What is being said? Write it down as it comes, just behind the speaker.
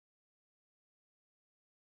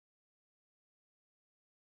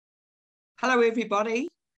Hello, everybody.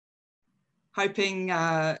 Hoping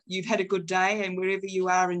you've had a good day, and wherever you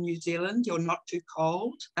are in New Zealand, you're not too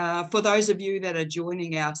cold. For those of you that are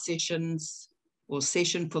joining our session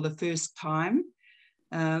for the first time,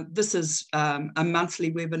 this is a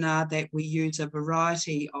monthly webinar that we use a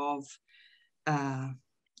variety of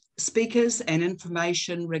speakers and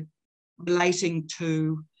information relating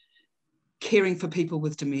to caring for people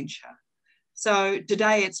with dementia. So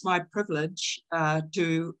today it's my privilege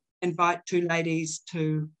to invite two ladies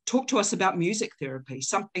to talk to us about music therapy,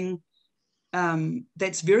 something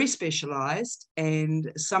that's very specialised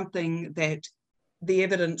and something that the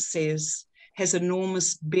evidence says has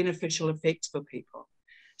enormous beneficial effects for people.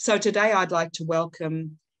 So today I'd like to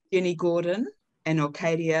welcome Jenny Gordon and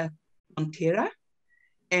Orquidea Mortera,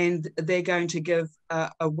 and they're going to give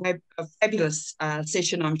a fabulous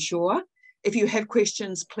session, I'm sure. If you have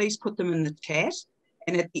questions, please put them in the chat,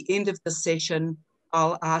 and at the end of the session,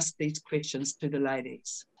 I'll ask these questions to the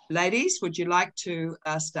ladies. Ladies, would you like to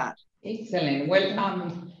start? Excellent.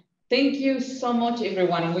 Well, thank you so much,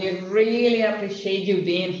 everyone. We really appreciate you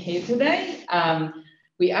being here today.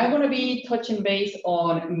 We are going to be touching base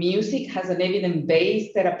on music as an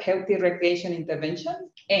evidence-based therapeutic recreation intervention,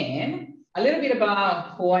 and a little bit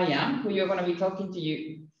about who I am, who's going to be talking to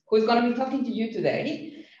you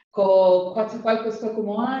today. Ko Quetzalcoatlus toku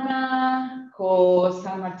moana, ko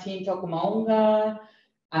San Martin toku maunga,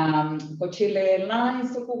 ko Chile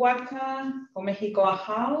lines toku waka, ko Mexico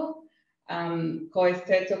ahau, ko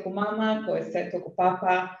Esther toku mama, ko Esther toku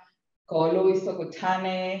papa, ko Luis toku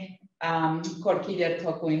tane, ko Orquidea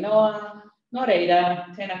toku inoa,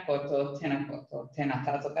 Noreira, tena koto, tena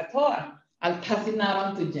tato katoa. I'll pass it now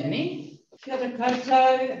on to Jenny. Kia ora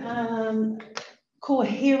koutou, ko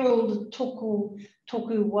Herald toku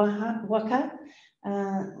waka,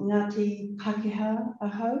 Ngāti Pākehā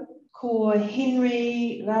ahau, ko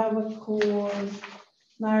Henry Rawa, ko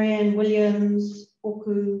Marianne Williams,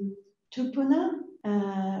 oku tupuna,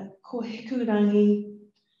 ko Hikurangi,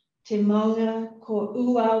 te maunga, ko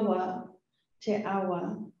Uawa, te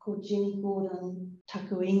awa, ko Jenny Gordon,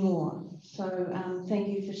 taku ingoa. So thank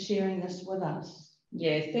you for sharing this with us.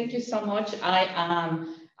 Yes, thank you so much. I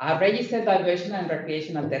am a registered diversion and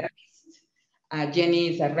recreational therapist. Jenny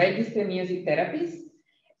is a registered music therapist,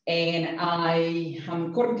 and I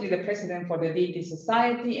am currently the president for the DT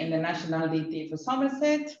Society and the National DT for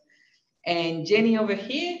Summerset. And Jenny over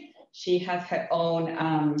here, she has her own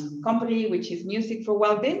company, which is Music for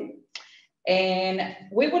Wellbeing. And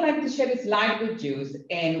we would like to share a slide with you,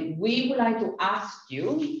 and we would like to ask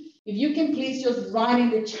you if you can please just write in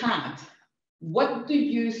the chat, what do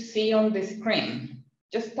you see on the screen?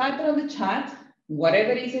 Just type it on the chat.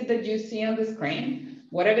 Whatever is it that you see on the screen,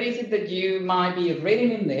 whatever is it that you might be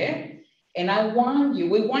reading in there, and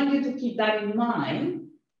we want you to keep that in mind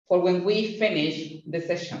for when we finish the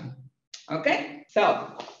session, okay?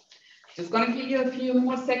 So, just gonna give you a few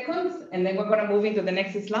more seconds, and then we're gonna move into the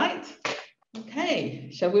next slide. Okay,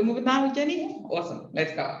 shall we move it now, Jenny? Awesome,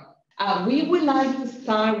 let's go. We would like to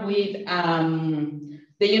start with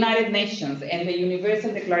the United Nations and the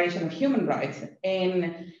Universal Declaration of Human Rights,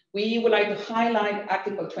 and we would like to highlight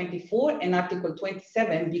Article 24 and Article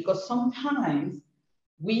 27 because sometimes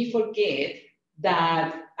we forget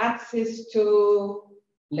that access to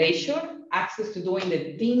leisure, access to doing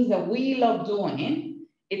the things that we love doing,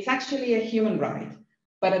 it's actually a human right.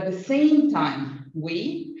 But at the same time,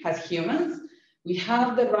 we as humans, we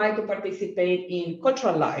have the right to participate in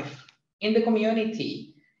cultural life, in the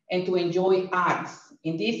community, and to enjoy arts,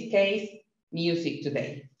 in this case, music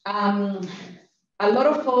today. A lot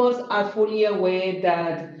of us are fully aware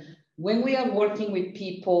that when we are working with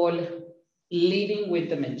people living with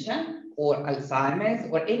dementia or Alzheimer's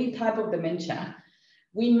or any type of dementia,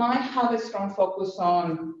 we might have a strong focus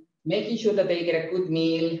on making sure that they get a good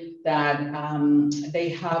meal, that they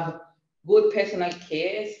have good personal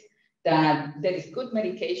care, that there is good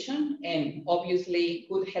medication, and obviously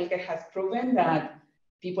good healthcare has proven that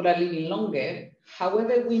people are living longer.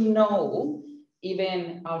 However, we know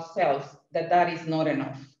even ourselves that that is not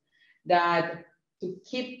enough, that to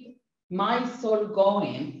keep my soul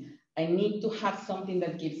going, I need to have something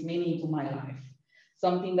that gives meaning to my life,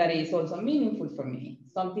 something that is also meaningful for me,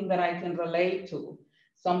 something that I can relate to,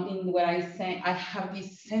 something where I say I have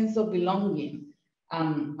this sense of belonging,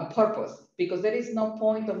 a purpose, because there is no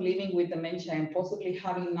point of living with dementia and possibly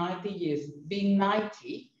having 90 years, being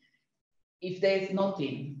 90, if there's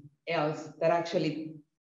nothing else that actually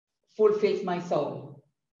fulfills my soul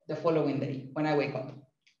the following day when I wake up.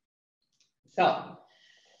 So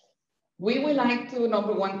we would like to,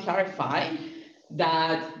 number one, clarify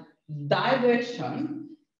that diversion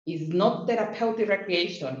is not therapeutic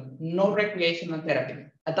recreation, no recreational therapy.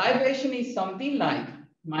 A diversion is something like,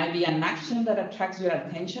 might be an action that attracts your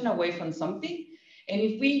attention away from something. And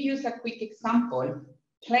if we use a quick example,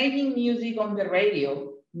 playing music on the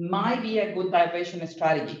radio might be a good diversion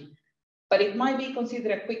strategy, but it might be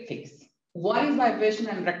considered a quick fix. What is diversion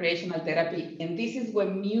and recreational therapy? And this is where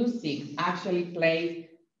music actually plays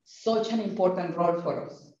such an important role for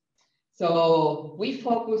us. So we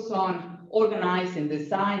focus on organizing,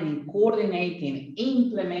 designing, coordinating,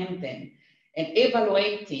 implementing, and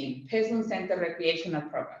evaluating person-centered recreational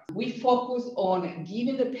programs. We focus on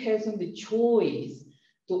giving the person the choice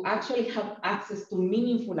to actually have access to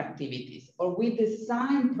meaningful activities, or we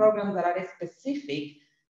design programs that are specific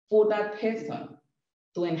for that person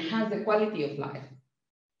to enhance the quality of life.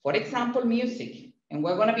 For example, music, and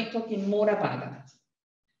we're going to be talking more about that.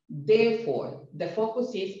 Therefore, the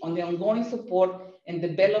focus is on the ongoing support and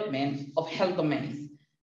development of health domains: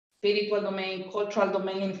 spiritual domain, cultural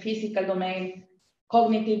domain, physical domain,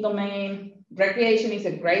 cognitive domain. Recreation is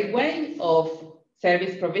a great way of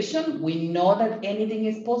service provision. We know that anything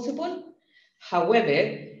is possible.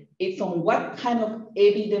 However, it's on what kind of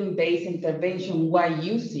evidence-based intervention we're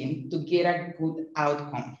using to get a good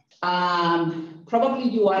outcome. Probably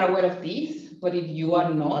you are aware of this, but if you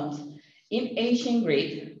are not, in ancient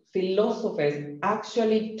Greek, philosophers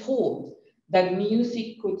actually taught that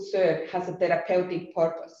music could serve as a therapeutic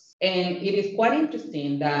purpose. And it is quite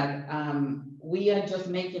interesting that we are just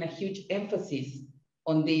making a huge emphasis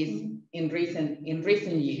on this in recent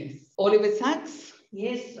years. Oliver Sacks?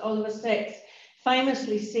 Yes, Oliver Sacks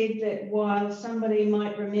famously said that while somebody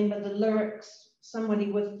might remember the lyrics,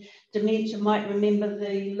 somebody with dementia might remember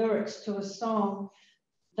the lyrics to a song,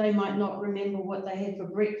 they might not remember what they had for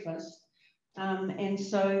breakfast. And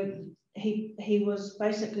so he was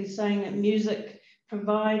basically saying that music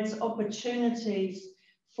provides opportunities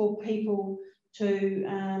for people to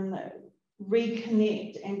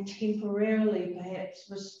reconnect and temporarily perhaps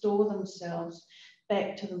restore themselves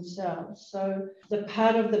back to themselves. So the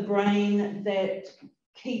part of the brain that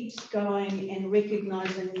keeps going and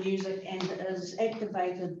recognizing music and is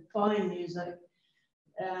activated by music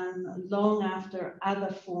long after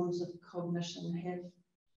other forms of cognition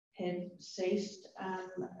have ceased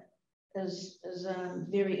is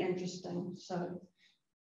very interesting. So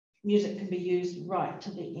music can be used right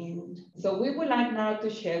to the end. So we would like now to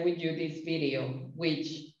share with you this video,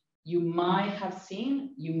 which you might have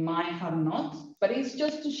seen, you might have not, but it's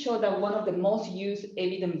just to show that one of the most used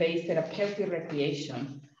evidence-based therapeutic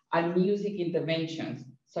recreation are music interventions,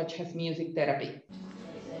 such as music therapy.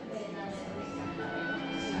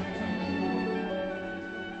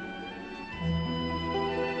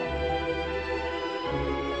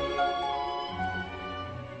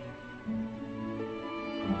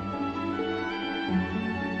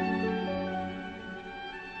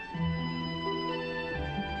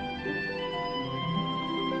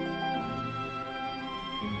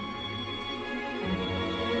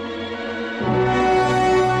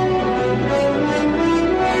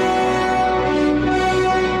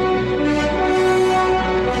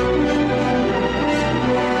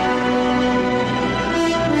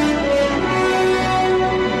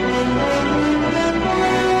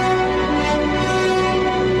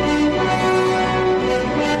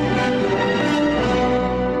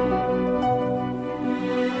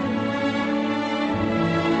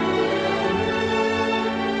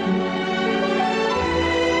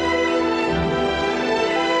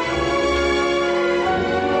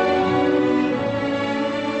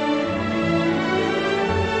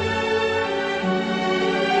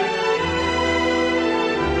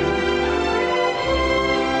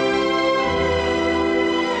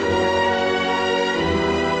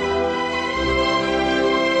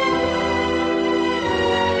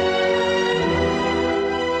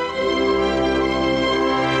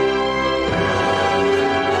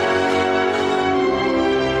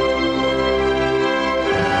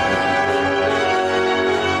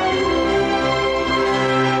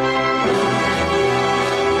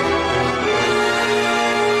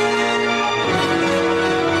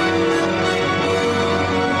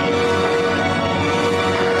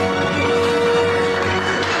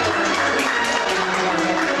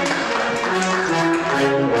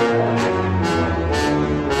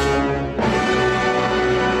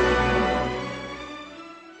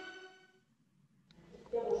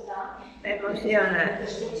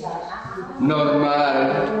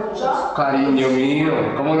 Normal, cariño mío,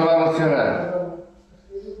 ¿cómo no va a emocionar?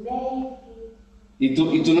 ¿Y tú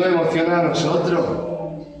nos emocionas a nosotros?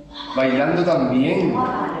 Bailando también.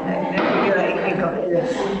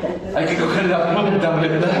 Hay que coger la punta,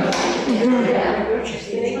 ¿verdad?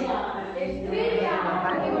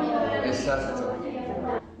 Exacto.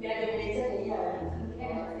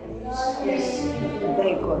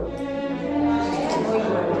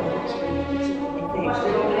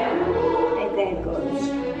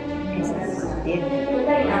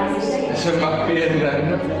 Eso es más pierna,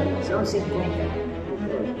 ¿no? Son 50.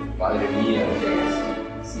 Madre mía.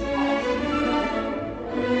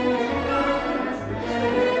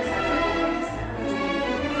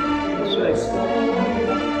 Eso es.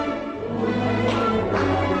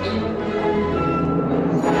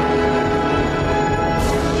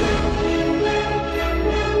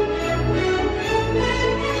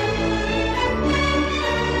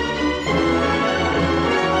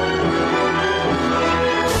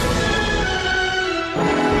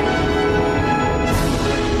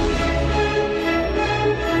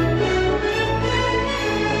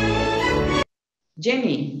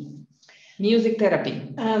 Jenny, music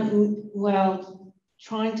therapy. Well,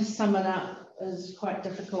 trying to sum it up is quite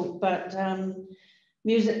difficult, but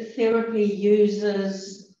music therapy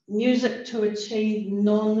uses music to achieve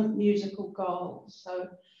non-musical goals. So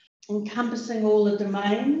encompassing all the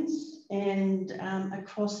domains and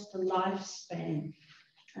across the lifespan.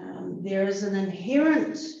 There is an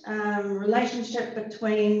inherent relationship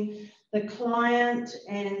between the client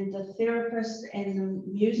and the therapist and the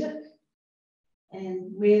music.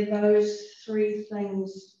 And where those three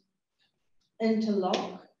things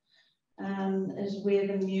interlock is where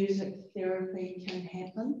the music therapy can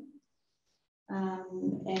happen.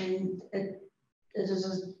 And it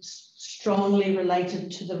is strongly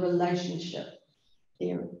related to the relationship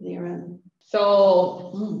therein.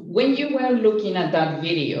 So when you were looking at that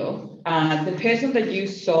video, the person that you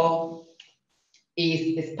saw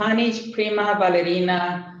is the Spanish prima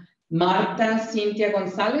ballerina Marta Cynthia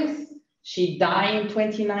Gonzalez. She died in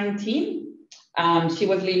 2019. She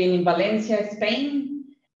was living in Valencia, Spain.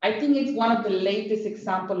 I think it's one of the latest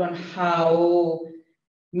examples on how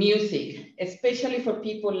music, especially for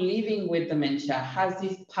people living with dementia, has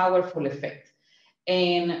this powerful effect.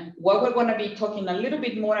 And what we're going to be talking a little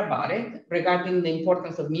bit more about it regarding the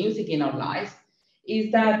importance of music in our lives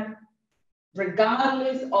is that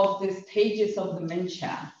regardless of the stages of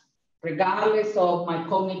dementia, regardless of my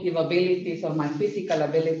cognitive abilities or my physical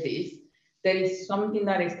abilities, there is something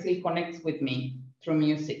that still connects with me through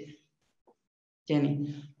music.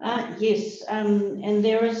 Jenny. Yes, and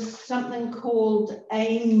there is something called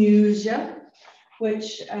amusia,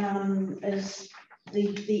 which is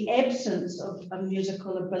the absence of a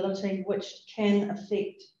musical ability, which can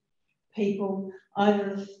affect people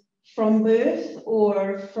either from birth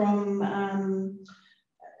or from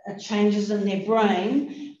changes in their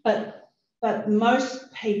brain, but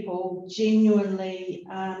most people genuinely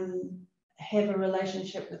have a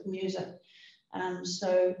relationship with music.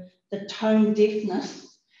 So the tone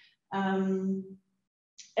deafness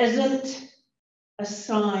isn't a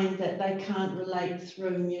sign that they can't relate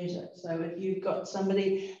through music. So if you've got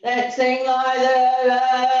somebody that sing like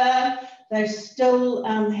that, they still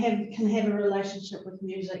can have a relationship with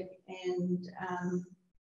music, and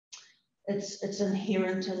it's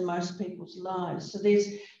inherent in most people's lives. So there's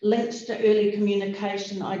links to early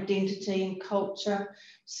communication, identity and culture,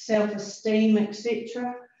 self-esteem,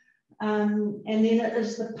 etc. And then it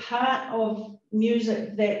is the part of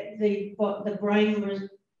music that the brain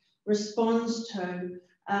responds to,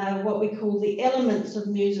 what we call the elements of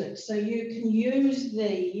music. So you can use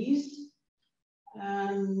these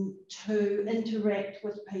to interact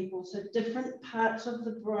with people. So different parts of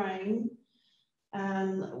the brain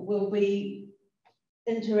will be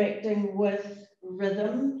interacting with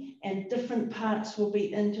rhythm, and different parts will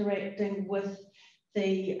be interacting with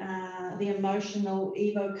the emotional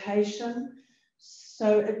evocation.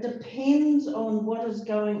 So it depends on what is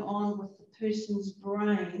going on with the person's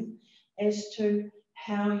brain as to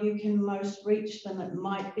how you can most reach them. It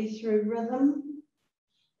might be through rhythm,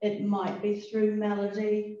 it might be through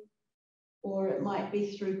melody, or it might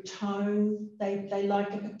be through tone. They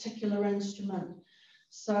like a particular instrument.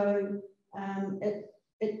 So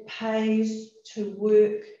it pays to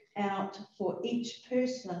work out for each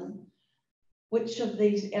person which of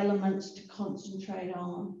these elements to concentrate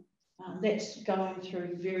on. That's going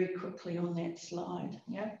through very quickly on that slide.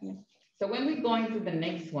 Yeah. So when we're going to the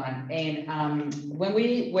next one, and when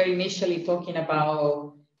we were initially talking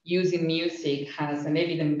about using music as an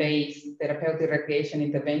evidence-based therapeutic recreation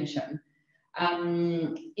intervention,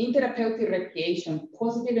 in therapeutic recreation,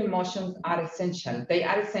 positive emotions are essential. They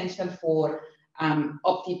are essential for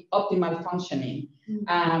optimal functioning.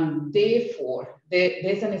 Therefore,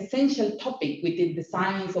 there's an essential topic within the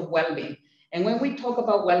science of well-being, And when we talk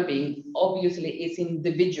about well-being, obviously it's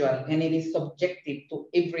individual and it is subjective to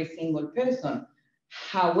every single person.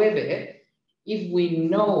 However, if we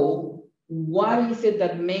know what is it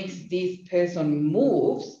that makes this person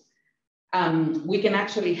moves, we can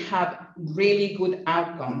actually have really good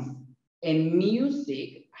outcomes. And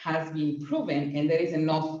music has been proven, and there is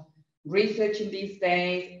enough research in these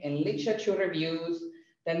days and literature reviews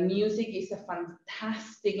that music is a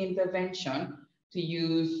fantastic intervention to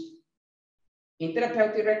use in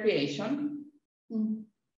therapeutic recreation,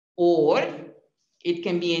 or it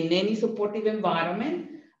can be in any supportive environment,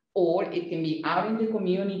 or it can be out in the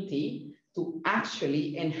community to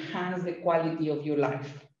actually enhance the quality of your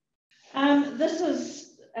life. This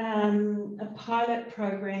is a pilot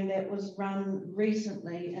program that was run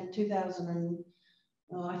recently in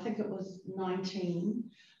 2019,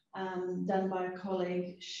 done by a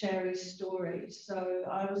colleague, Sherry Story. So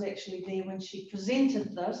I was actually there when she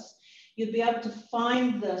presented this. You'll be able to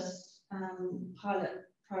find this pilot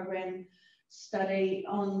program study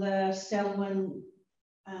on the Selwyn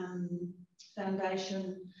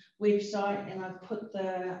Foundation website, and I've put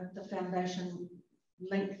the foundation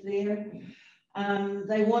link there.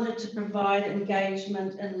 They wanted to provide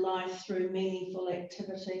engagement in life through meaningful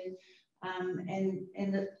activity, and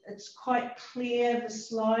it's quite clear, the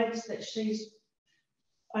slides that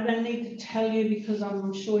I don't need to tell you because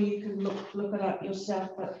I'm sure you can look it up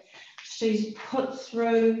yourself, but she's put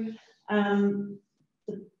through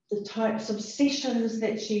the types of sessions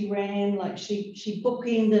that she ran, like she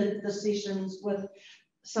bookended the sessions with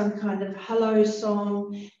some kind of hello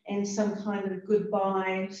song and some kind of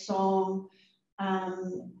goodbye song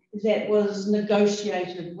that was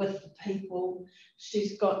negotiated with the people.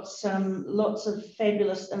 She's got lots of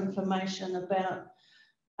fabulous information about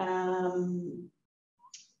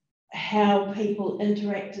how people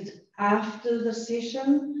interacted after the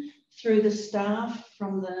session through the staff,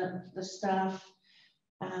 from the staff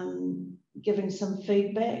giving some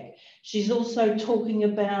feedback. She's also talking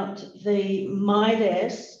about the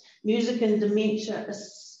MIDAS, Music and Dementia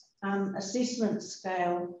Assessment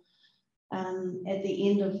Scale. At the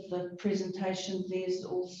end of the presentation, there's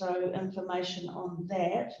also information on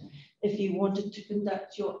that if you wanted to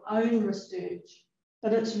conduct your own research.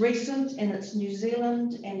 But it's recent and it's New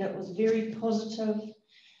Zealand, and it was very positive.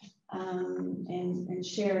 And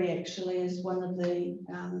Sherry actually is one of the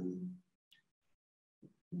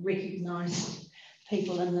recognised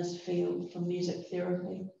people in this field for music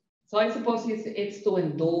therapy. So I suppose it's to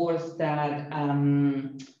endorse that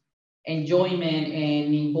enjoyment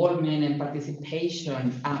and involvement and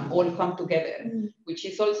participation all come together, which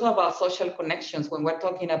is also about social connections when we're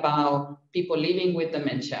talking about people living with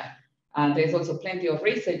dementia. There's also plenty of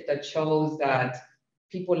research that shows that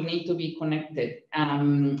people need to be connected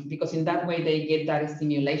because in that way they get that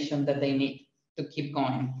stimulation that they need to keep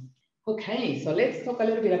going. Okay, so let's talk a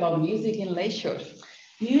little bit about music and leisure.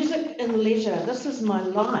 Music and leisure, this is my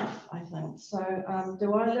life, I think. So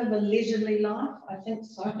do I live a leisurely life? I think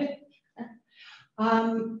so.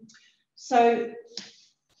 So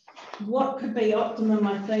what could be optimum,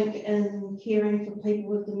 I think, in caring for people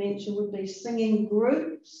with dementia would be singing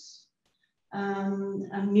groups,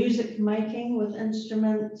 music making with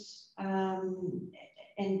instruments,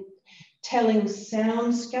 and telling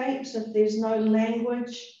soundscapes if there's no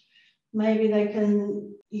language. Maybe they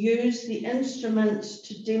can use the instruments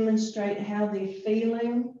to demonstrate how they're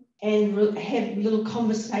feeling and have little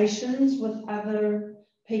conversations with other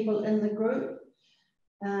people in the group.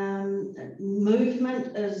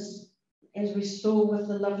 Movement is, as we saw with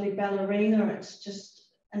the lovely ballerina, it's just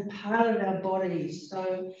in part of our bodies.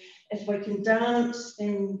 So if we can dance,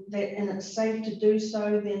 then and it's safe to do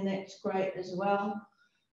so, then that's great as well.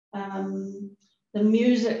 The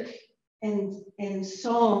music and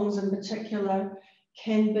songs in particular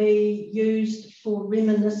can be used for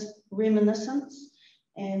reminiscence,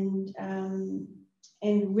 and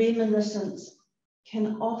reminiscence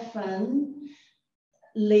can often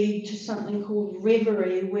lead to something called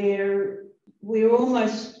reverie, where we're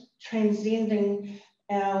almost transcending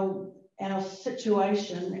our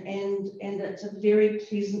situation, and it's a very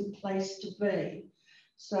pleasant place to be.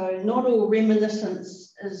 So not all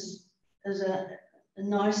reminiscence is a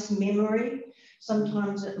nice memory.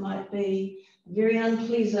 Sometimes it might be very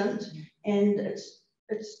unpleasant, and it's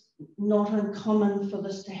not uncommon for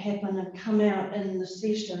this to happen and come out in the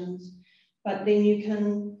sessions, but then you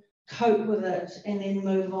can cope with it and then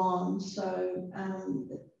move on. So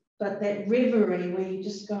but that reverie where you're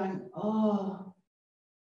just going, oh,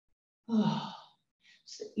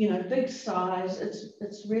 you know, big sighs,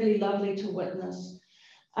 it's really lovely to witness.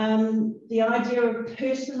 The idea of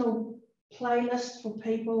personal playlist for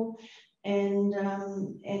people,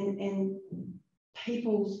 and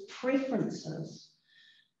people's preferences.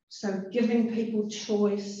 So giving people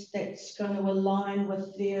choice that's going to align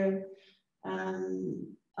with their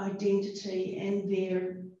identity and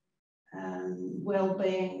their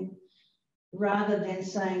well-being, rather than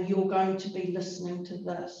saying you're going to be listening to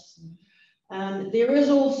this. There is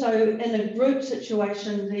also, in a group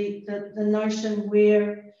situation, the notion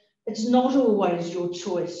where it's not always your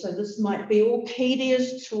choice. So this might be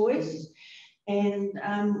Orquidea's choice, and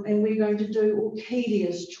we're going to do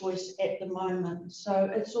Orquidea's choice at the moment.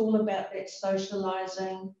 So it's all about that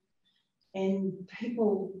socialising, and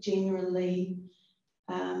people generally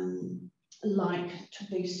like to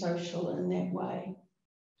be social in that way.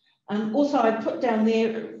 Also, I put down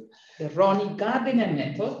there the Ronnie Gardiner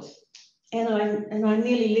method. And I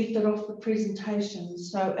nearly left it off the presentation.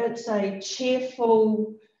 So it's a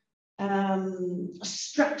cheerful,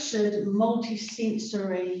 structured,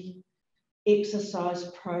 multi-sensory exercise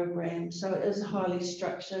program. So it is highly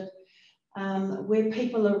structured, where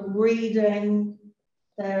people are reading,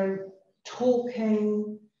 they're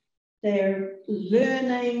talking, they're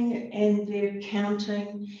learning, and they're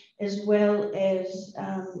counting, as well as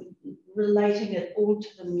relating it all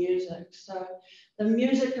to the music. So the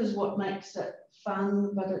music is what makes it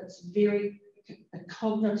fun, but it's very a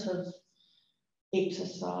cognitive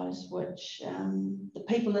exercise, which the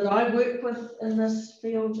people that I work with in this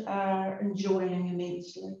field are enjoying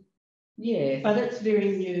immensely. Yes. But it's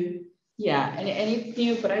very new. Yeah, and it's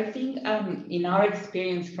new, but I think in our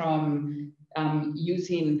experience from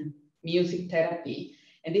using music therapy,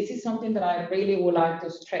 and this is something that I really would like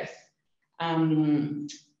to stress,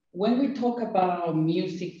 when we talk about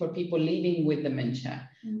music for people living with dementia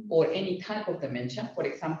or any type of dementia, for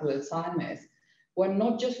example, Alzheimer's, we're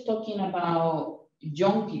not just talking about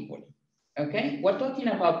young people, okay? We're talking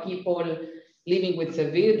about people living with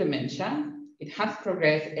severe dementia. It has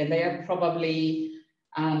progressed, and they are probably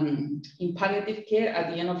in palliative care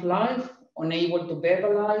at the end of life, unable to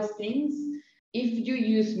verbalize things. If you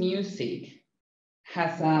use music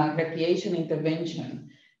as a recreation intervention,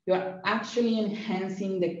 you are actually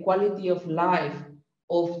enhancing the quality of life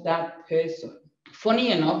of that person.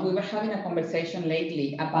 Funny enough, we were having a conversation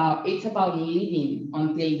lately about it's about living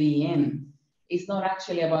until the end. It's not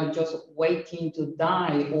actually about just waiting to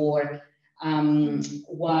die, or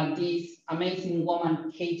what this amazing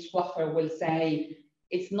woman, Kate Swaffer, will say,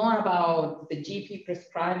 it's not about the GP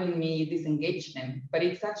prescribing me disengagement, but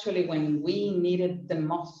it's actually when we need it the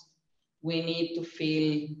most. We need to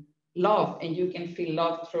feel love, and you can feel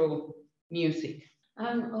love through music.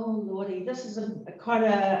 Oh lordy, this is quite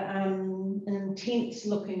an intense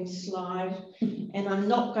looking slide, and I'm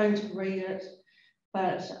not going to read it,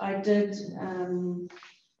 but I did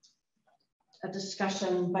a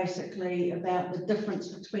discussion basically about the difference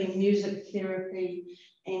between music therapy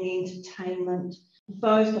and entertainment.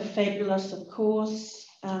 Both are fabulous, of course,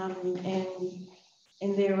 and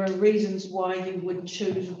there are reasons why you would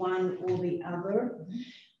choose one or the other.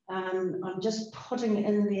 I'm just putting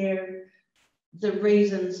in there the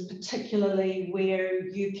reasons, particularly where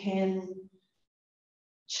you can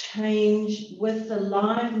change with the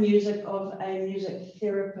live music of a music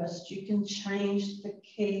therapist. You can change the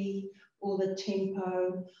key or the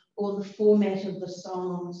tempo or the format of the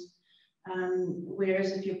songs.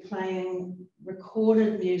 Whereas if you're playing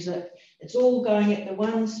recorded music, it's all going at the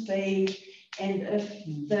one speed, and if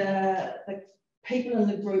the people in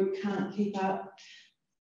the group can't keep up,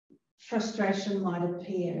 frustration might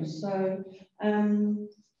appear. So, and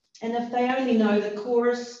if they only know the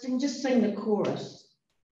chorus, then just sing the chorus.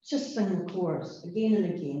 Just sing the chorus again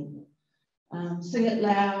and again. Sing it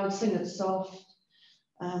loud, sing it soft.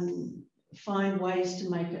 Find ways to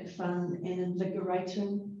make it fun and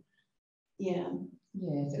invigorating. Yeah.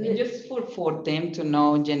 Yes, and just for them to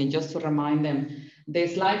know, Jenny, just to remind them, the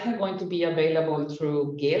slides are going to be available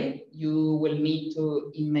through Gail. You will need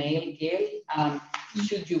to email Gail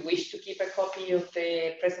should you wish to keep a copy of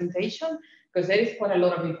the presentation, because there is quite a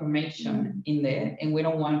lot of information in there, and we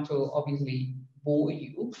don't want to obviously bore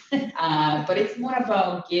you, but it's more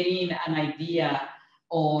about getting an idea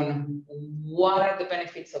on what are the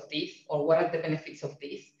benefits of this, or what are the benefits of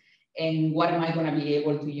this, and what am I going to be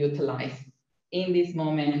able to utilize in this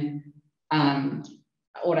moment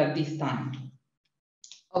or at this time.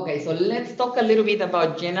 Okay, so let's talk a little bit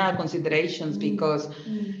about general considerations, because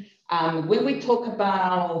when we talk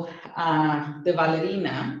about the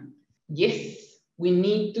ballerina, yes, we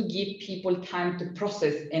need to give people time to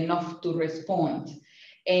process enough to respond.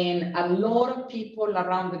 And a lot of people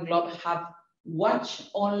around the globe have watched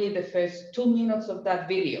only the first 2 minutes of that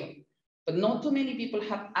video, but not too many people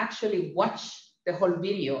have actually watched the whole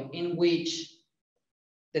video in which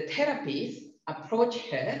the therapist approach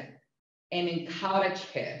her and encourage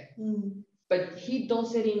her. But he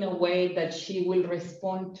does it in a way that she will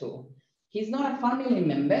respond to. He's not a family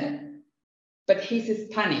member, but he's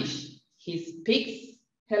Spanish. He speaks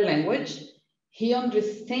her language. He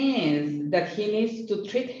understands that he needs to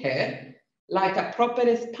treat her like a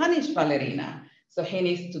proper Spanish ballerina. So he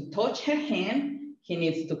needs to touch her hand, he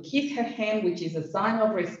needs to kiss her hand, which is a sign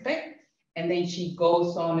of respect, and then she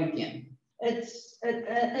goes on again.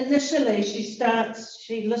 Initially she's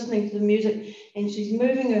listening to the music and she's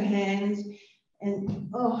moving her hands and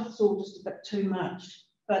it's all just a bit too much.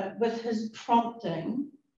 But with his prompting,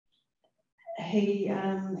 he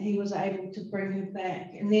was able to bring her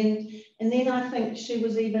back. And then I think she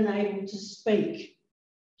was even able to speak.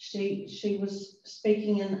 She was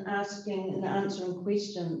speaking and asking and answering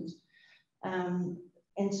questions. And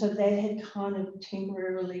so that had kind of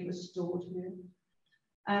temporarily restored her.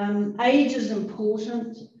 Age is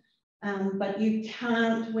important, but you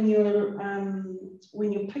can't, when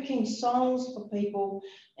you're picking songs for people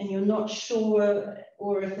and you're not sure,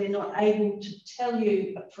 or if they're not able to tell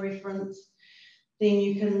you a preference, then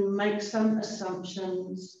you can make some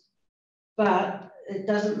assumptions, but it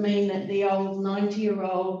doesn't mean that the old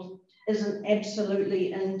 90-year-old isn't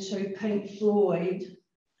absolutely into Pink Floyd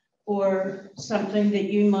or something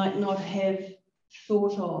that you might not have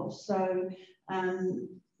thought of. So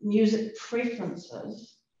music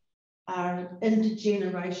preferences are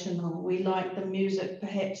intergenerational. We like the music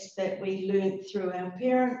perhaps that we learned through our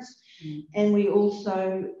parents, and we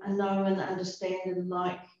also know and understand and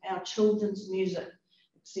like our children's music,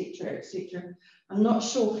 etc., etc. I'm not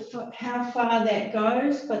sure how far that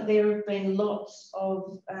goes, but there have been lots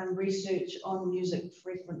of research on music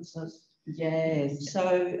preferences. Yes.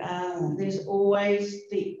 So there's always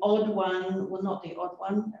the odd one, well, not the odd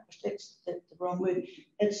one, that's the wrong word.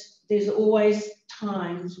 There's always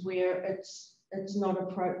times where it's not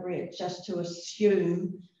appropriate just to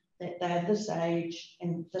assume that they're this age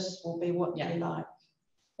and this will be what they like.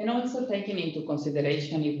 And also taking into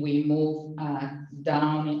consideration, if we move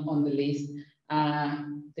down on the list,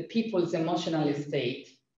 the people's emotional state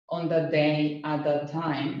on that day at that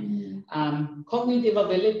time, cognitive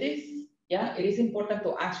abilities. Yeah, it is important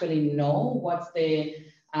to actually know what's the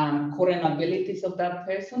current abilities of that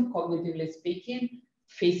person, cognitively speaking,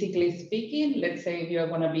 physically speaking. Let's say if you're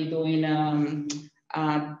going to be doing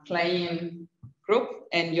a playing group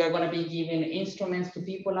and you're going to be giving instruments to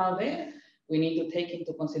people out there, we need to take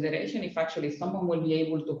into consideration if actually someone will be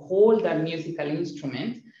able to hold that musical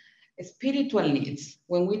instrument. Spiritual needs,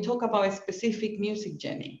 when we talk about specific music,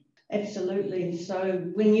 Jenny. Absolutely. So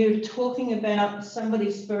when you're talking about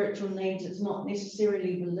somebody's spiritual needs, it's not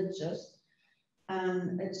necessarily religious.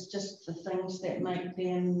 It's just the things that make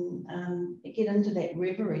them get into that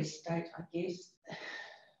reverie state, I guess.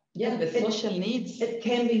 Yeah, the social needs. It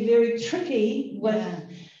can be very tricky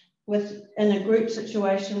with in a group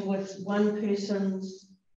situation with one person's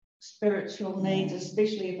spiritual needs,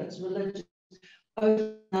 especially if it's religious,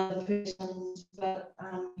 over another person's, but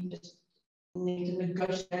you just need to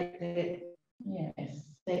negotiate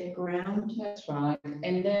that ground. That's right.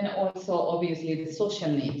 And then also, obviously, the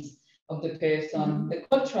social needs of the person, the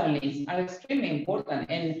cultural needs are extremely important.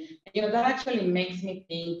 And, you know, that actually makes me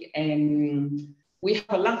think, and we have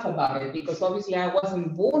a laugh about it, because obviously I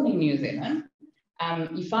wasn't born in New Zealand.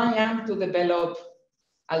 If I am to develop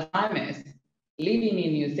Alzheimer's living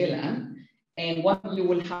in New Zealand, and one of you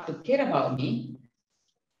will have to care about me,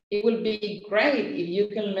 it will be great if you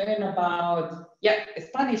can learn about,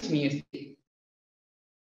 Spanish music.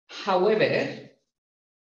 However,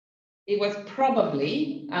 it was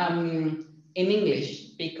probably in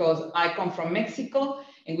English, because I come from Mexico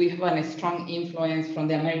and we have a strong influence from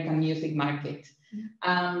the American music market.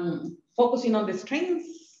 Focusing on the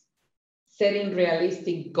strengths, setting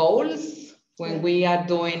realistic goals when we are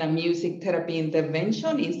doing a music therapy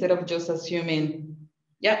intervention, instead of just assuming,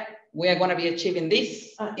 we are going to be achieving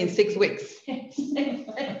this in 6 weeks.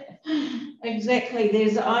 Exactly.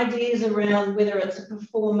 There's ideas around whether it's a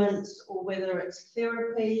performance or whether it's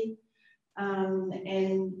therapy.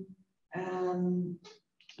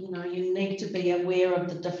 You know, you need to be aware of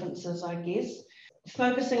the differences, I guess.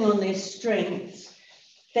 Focusing on their strengths,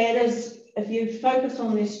 that is, if you focus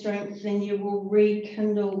on their strengths, then you will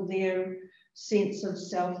rekindle their sense of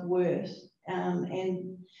self-worth.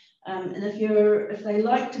 And if they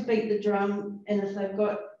like to beat the drum, and if they've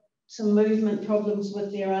got some movement problems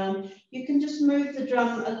with their arm, you can just move the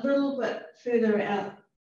drum a little bit further out,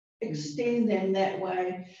 extend them that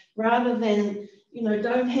way, rather than, you know,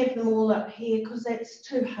 don't have them all up here, because that's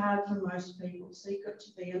too hard for most people. So you've got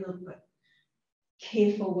to be a little bit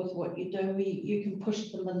careful with what you do. You can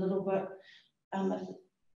push them a little bit. If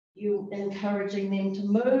you're encouraging them to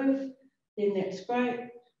move, then that's great.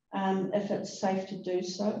 If it's safe to do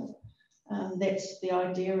so. That's the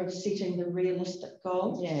idea of setting the realistic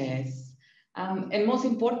goals. Yes. And most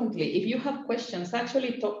importantly, if you have questions,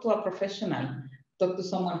 actually talk to a professional. Talk to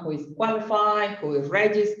someone who is qualified, who is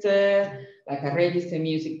registered, like a registered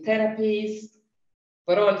music therapist.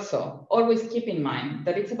 But also, always keep in mind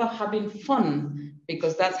that it's about having fun,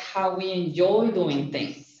 because that's how we enjoy doing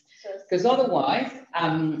things. Because otherwise,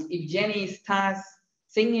 if Jenny starts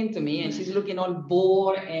singing to me and she's looking all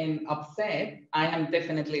bored and upset, I am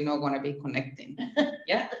definitely not going to be connecting.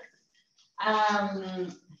 Yeah.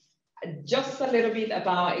 Just a little bit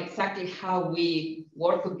about exactly how we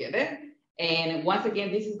work together. And once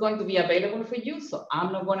again, this is going to be available for you. So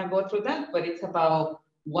I'm not going to go through that, but it's about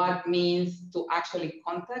what means to actually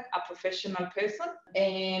contact a professional person.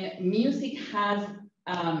 And music has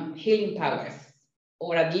healing powers,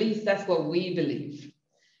 or at least that's what we believe.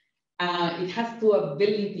 It has the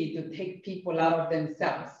ability to take people out of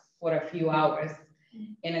themselves for a few hours.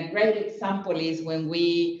 And a great example is when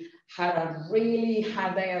we had a really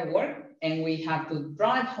hard day at work and we have to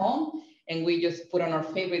drive home, and we just put on our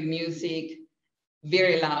favorite music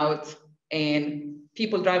very loud, and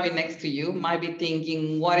people driving next to you might be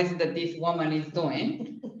thinking, what is it that this woman is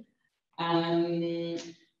doing? And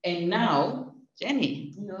now,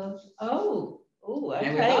 Jenny. Oh,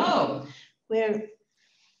 okay. There we go.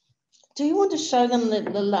 Do you want to show them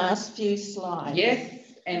the last few slides? Yes,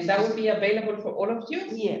 and that will be available for all of you.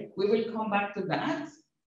 Yeah. We will come back to that.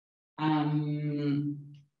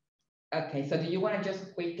 Okay, so do you want to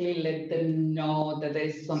just quickly let them know that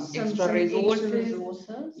there's some extra resources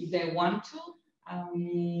if they want to?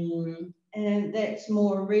 And that's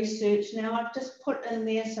more research. Now I've just put in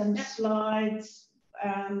there some slides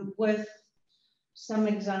with some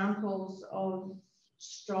examples of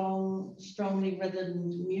strongly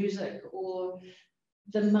written music, or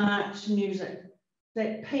the march music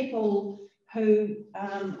that people who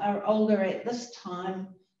are older at this time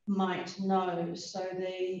might know. So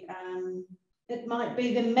it might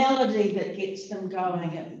be the melody that gets them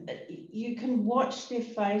going. You can watch their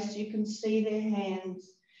face, you can see their hands,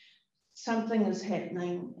 something is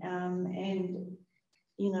happening. And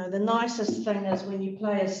you know, the nicest thing is when you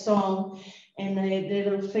play a song and their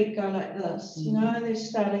little feet go like this, you know, they're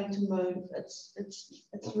starting to move. It's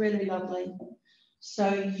really lovely.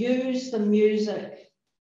 So use the music,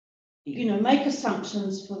 you know, make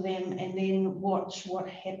assumptions for them and then watch what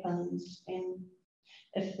happens. And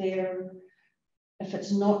if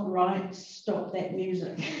it's not right, stop that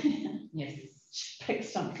music. Yes. Pick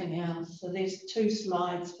something else. So there's 2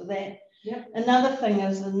 slides for that. Yep. Another thing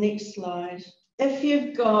is the next slide. If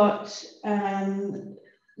you've got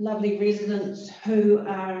lovely residents who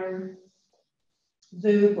are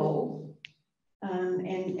verbal and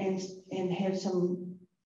have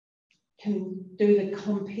can do the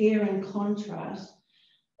compare and contrast,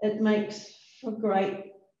 it makes for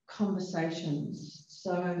great conversations.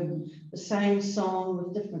 So the same song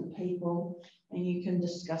with different people, and you can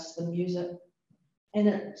discuss the music. And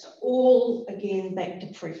it's all, again, back to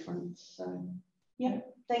preference. So, yeah,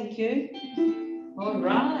 thank you. All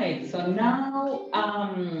right, so now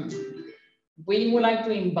we would like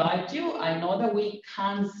to invite you. I know that we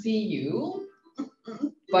can't see you,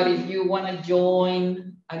 but if you want to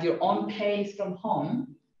join at your own pace from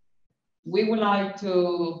home, we would like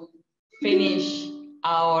to finish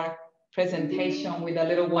our presentation with a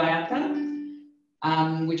little guayata,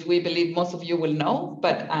 which we believe most of you will know,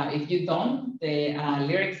 but if you don't, the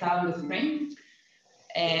lyrics are on the screen.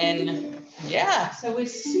 And yeah. So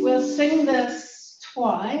we'll sing this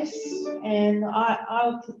twice, and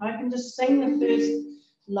I can just sing the first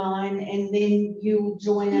line and then you'll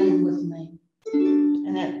join in with me.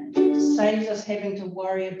 And it saves us having to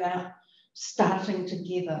worry about starting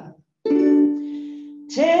together.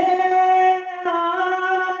 Te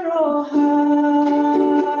aroha,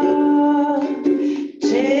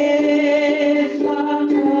 te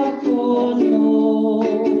whakapono,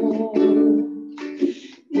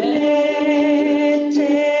 me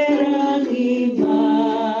te rangi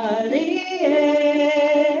mari e,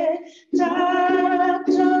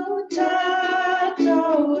 tātou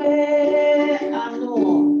tātou e anō.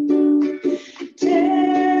 Te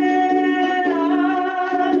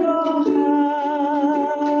aroha,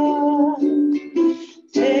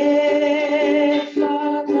 te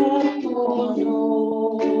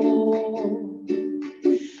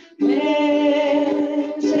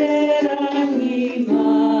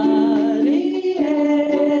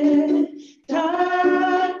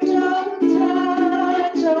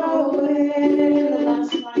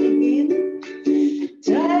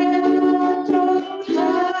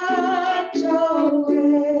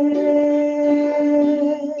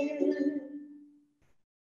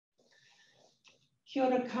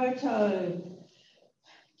koto.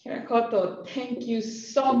 Kia koto, thank you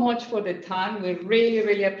so much for the time. We really,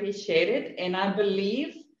 really appreciate it. And I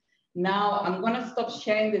believe now I'm going to stop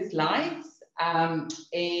sharing the slides and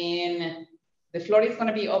the floor is going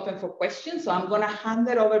to be open for questions. So I'm going to hand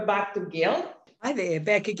it over back to Gail. Hi there,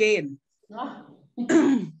 back again.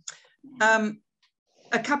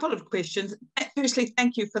 A couple of questions. Firstly,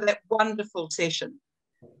 thank you for that wonderful session.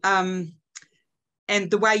 And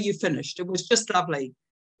the way you finished, it was just lovely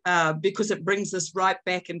because it brings us right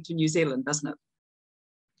back into New Zealand, doesn't it?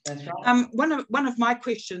 That's right. One of my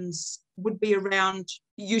questions would be around,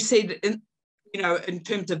 you said, in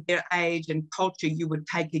terms of their age and culture, you would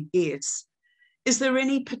take a guess. Is there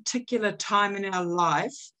any particular time in our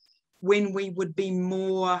life when we would be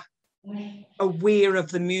more aware of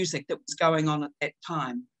the music that was going on at that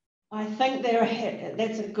time? I think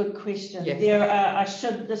that's a good question. Yes.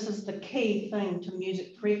 This is the key thing to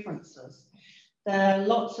music preferences.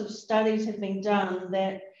 Lots of studies have been done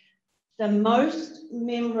that the most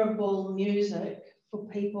memorable music for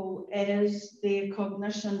people as their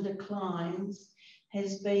cognition declines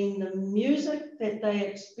has been the music that they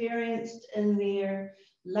experienced in their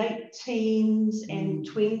late teens and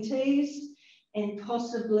 20s, and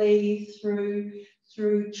possibly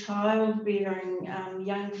through childbearing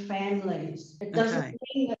young families. It doesn't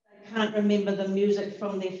mean that they can't remember the music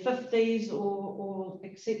from their 50s or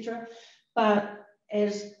etc. But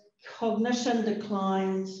as cognition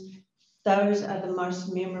declines, those are the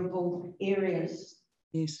most memorable areas.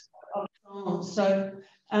 Yes. Of songs. So,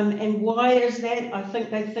 and why is that? I think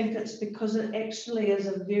they think it's because it actually is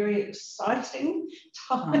a very exciting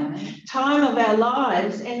time of our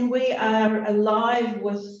lives, and we are alive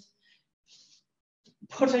with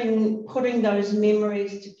putting those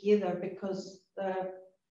memories together, because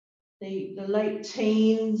the late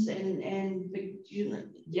teens and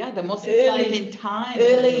the most exciting time,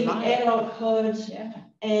 early adulthood,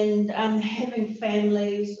 and having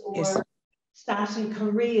families or starting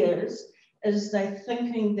careers, is they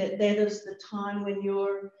thinking that is the time when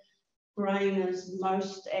your brain is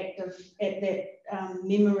most active at that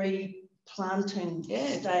memory planting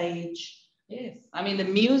stage. Yes, I mean the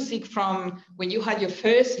music from when you had your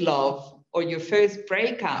first love or your first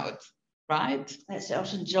breakout, right? That's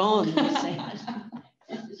Elton John.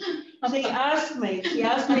 She asked me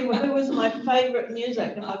who was my favourite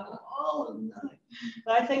music, and I thought, oh no,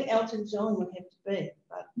 but I think Elton John would have to be.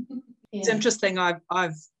 But it's interesting. I've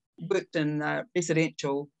worked in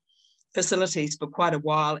residential facilities for quite a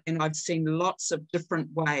while, and I've seen lots of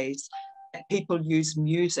different ways that people use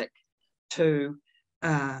music to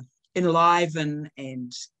enliven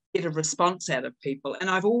and get a response out of people. And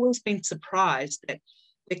I've always been surprised that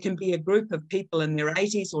there can be a group of people in their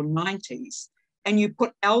 80s or 90s, and you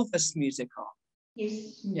put Elvis music on.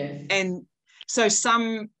 Yes. And so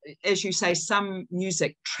some, as you say, some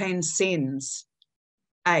music transcends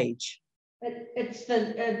age. It's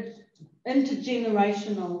the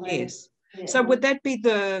intergenerational. Yes. Yeah. So would that be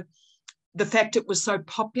the fact it was so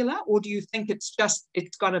popular, or do you think it's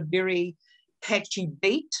got a very catchy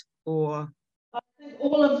beat? Or I think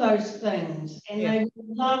all of those things, and they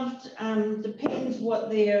loved. Depends what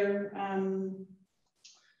their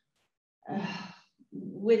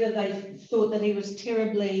whether they thought that he was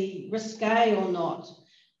terribly risque or not.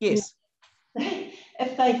 Yes.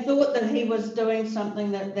 If they thought that he was doing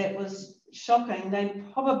something that was shocking, they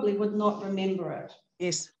probably would not remember it.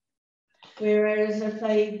 Yes. Whereas if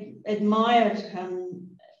they admired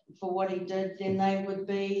him for what he did, then they would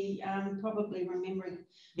be probably remembering.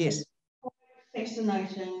 Yes. It's quite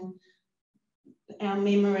fascinating, our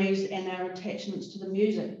memories and our attachments to the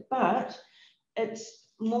music. But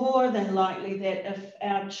it's more than likely that if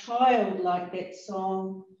our child liked that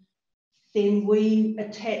song, then we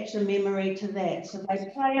attach a memory to that. So they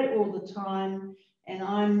play it all the time, and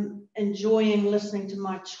I'm enjoying listening to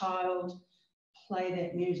my child play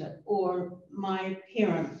that music, or my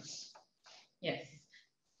parents. Yes.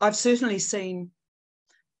 I've certainly seen,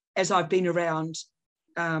 as I've been around,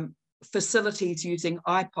 facilities using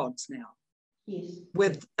iPods now. Yes.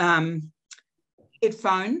 With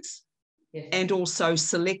headphones and also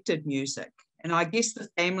selected music. And I guess the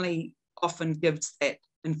family often gives that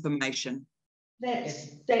information.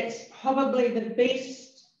 That's probably the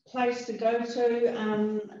best place to go to,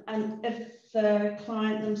 and if the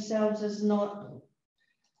client themselves is not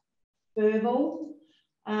verbal.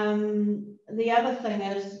 The other thing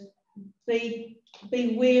is be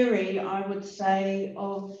wary, I would say,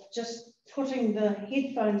 of just putting the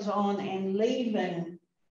headphones on and leaving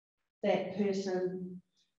that person,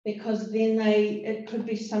 because then it could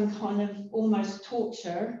be some kind of almost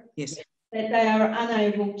torture. Yes. that they are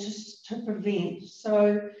unable to prevent.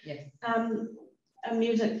 So Yes. a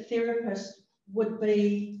music therapist would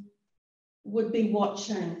be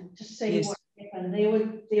watching to see Yes. what happened.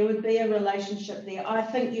 There would be a relationship there. I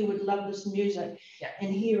think you would love this music,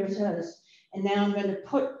 and here it is. And now I'm going to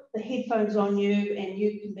put the headphones on you, and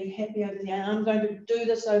you can be happy over there. And I'm going to do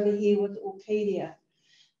this over here with Orquidea.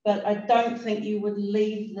 But I don't think you would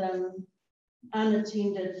leave them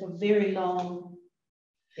unattended for very long.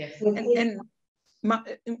 Yes. And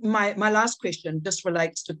my last question just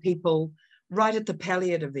relates to people right at the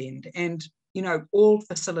palliative end, and you know, all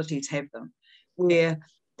facilities have them, where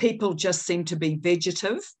people just seem to be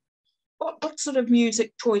vegetative. What sort of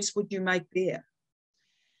music choice would you make there?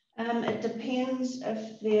 It depends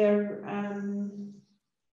if they're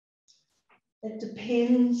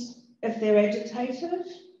agitated,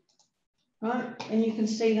 right? And you can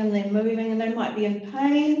see them, they're moving, and they might be in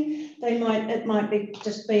pain. It might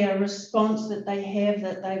just be a response that they have,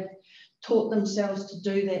 that they've taught themselves to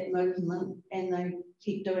do that movement, and they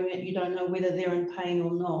keep doing it. You don't know whether they're in pain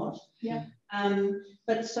or not. Yeah.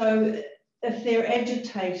 But so if they're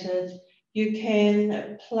agitated, you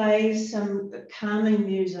can play some calming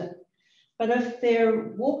music. But if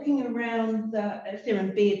they're walking around, if they're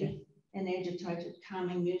in bed and agitated,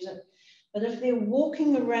 calming music. But if they're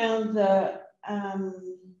walking around the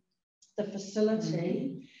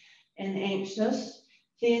facility and anxious,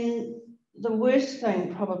 then the worst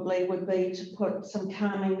thing probably would be to put some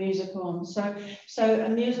calming music on. So a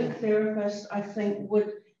music therapist, I think,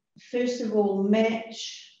 would first of all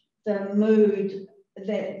match the mood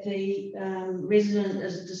that the resident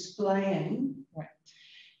is displaying, right,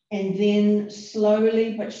 and then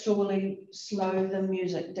slowly but surely slow the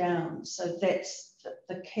music down. So that's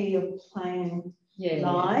the key of playing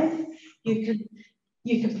live. You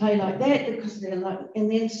can play like that because they're like, and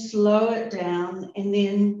then slow it down, and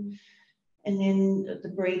then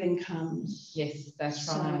the breathing comes. Yes, that's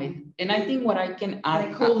right. And I think what I can add,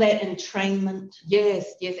 they call that entrainment.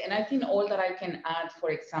 Yes, and I think all that I can add, for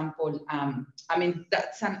example, I mean,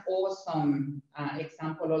 that's an awesome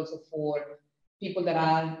example also for people that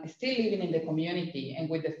are still living in the community and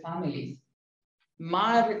with the families.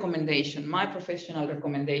 My recommendation, my professional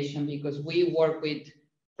recommendation, because we work with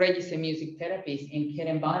registered music therapists in care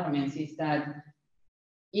environments, is that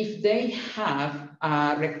if they have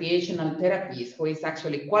a recreational therapist who is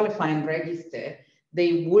actually qualified and registered,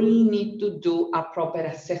 they will need to do a proper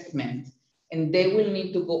assessment, and they will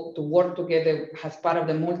need to go to work together as part of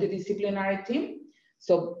the multidisciplinary team.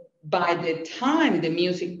 So by the time the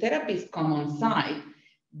music therapist comes on site,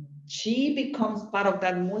 she becomes part of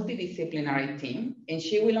that multidisciplinary team, and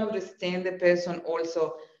she will understand the person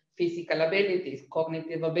also physical abilities,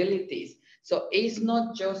 cognitive abilities. So it's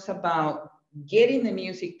not just about getting the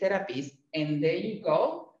music therapist and there you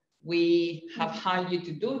go, we have hired you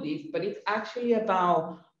to do this, but it's actually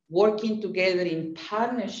about working together in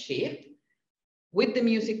partnership with the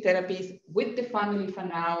music therapist, with the family for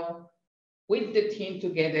now, with the team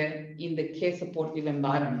together in the care supportive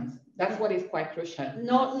environments. That's what is quite crucial.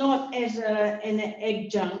 Not as an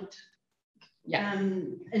adjunct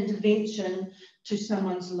intervention to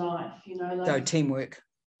someone's life, you know. Like, So teamwork.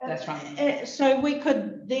 That's right. So we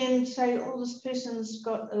could then say, oh, this person's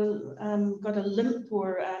got a limp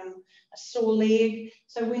or a sore leg,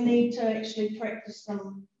 so we need to actually practice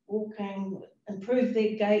them walking, improve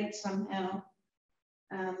their gait somehow.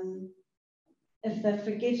 If they're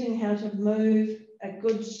forgetting how to move, a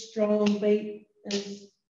good strong beat is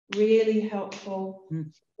really helpful,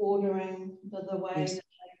 ordering the way. Yes.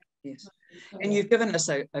 Yes. And you've given us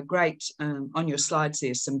a great, on your slides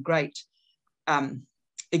there, some great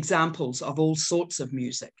examples of all sorts of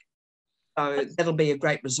music. So that'll be a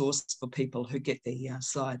great resource for people who get the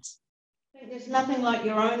slides. There's nothing like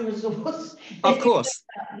your own resource. Of course.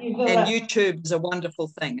 And YouTube is a wonderful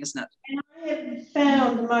thing, isn't it? And I have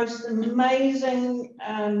found the most amazing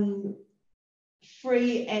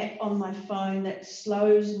free app on my phone that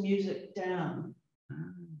slows music down.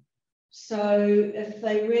 So if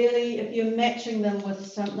you're matching them with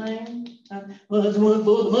something, well, it's one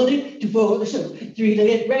for the money, two for the show, three to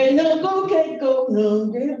get ready, no go, can't go,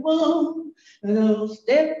 no get one, and I'll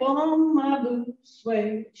step on my blue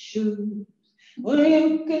suede shoes. Well,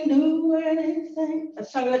 you can do anything.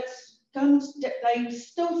 So they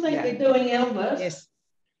still think they're doing Elvis. Yes.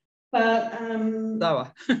 But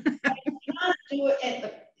lower. they can't do it at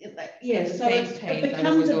the so it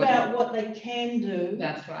becomes about what they can do.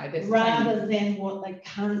 That's right. Rather than what they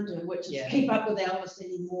can't do, which is keep up with Elvis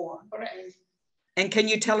anymore. Correct. And can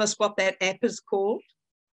you tell us what that app is called?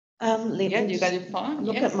 You got your phone?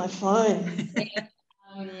 Look at my phone.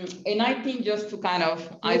 And I think just to kind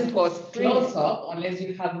of, I suppose, close up, unless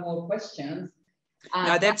you have more questions.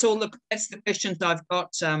 No, that's the questions I've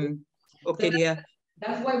got, Orquidea. So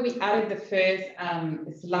that's why we added the first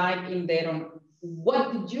slide in there on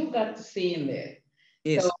what did you got to see in there.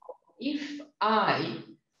 Yes. So if I,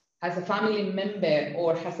 as a family member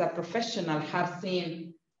or as a professional, have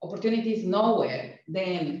seen opportunities nowhere,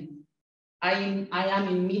 then I am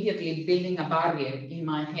immediately building a barrier in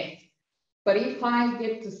my head. But if I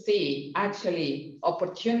get to see actually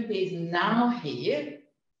opportunities now here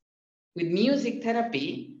with music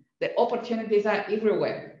therapy, the opportunities are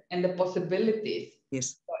everywhere and the possibilities.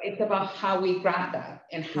 Yes. So it's about how we grab that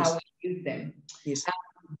and how we use them. Yes.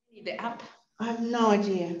 The app. I have no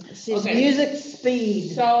idea. It says music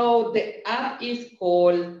speed. So the app is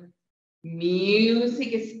called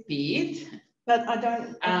Music Speed. But I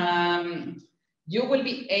don't. You will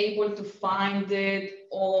be able to find it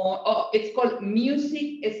on, it's called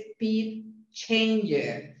Music Speed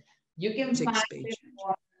Changer. You can find it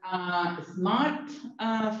on a smart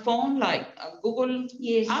phone like a Google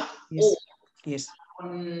app or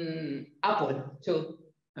on Apple too.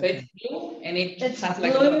 So it's blue and it's has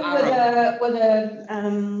like blue an arrow. with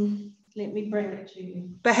a let me bring it to you.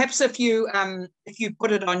 Perhaps if you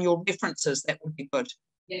put it on your references, that would be good.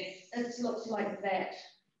 Yes. It looks like that.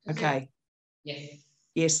 Okay. Yes.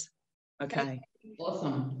 Yes. Okay.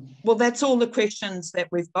 Awesome. Well, that's all the questions that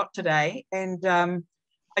we've got today. And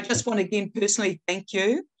I just want to again personally thank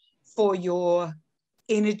you for your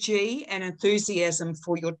energy and enthusiasm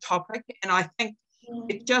for your topic. And I think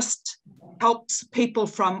it just helps people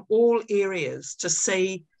from all areas to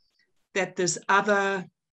see that there's other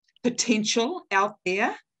potential out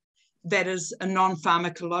there that is a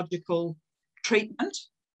non-pharmacological treatment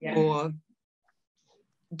or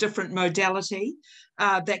different modality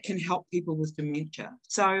that can help people with dementia.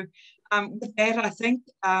 So with that, I think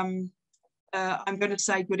I'm going to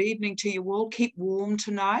say good evening to you all. Keep warm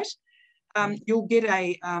tonight. You'll get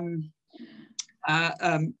a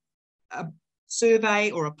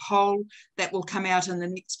survey or a poll that will come out in the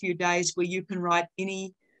next few days where you can write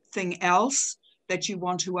anything else that you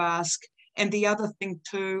want to ask. And the other thing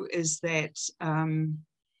too is that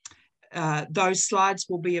those slides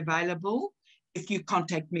will be available if you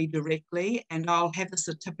contact me directly, and I'll have a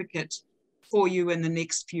certificate for you in the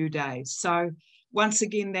next few days. So once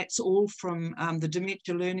again, that's all from the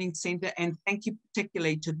Dementia Learning Centre, and thank you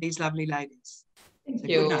particularly to these lovely ladies. Thank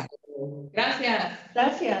you. Good night. Gracias.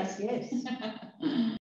 Gracias, yes.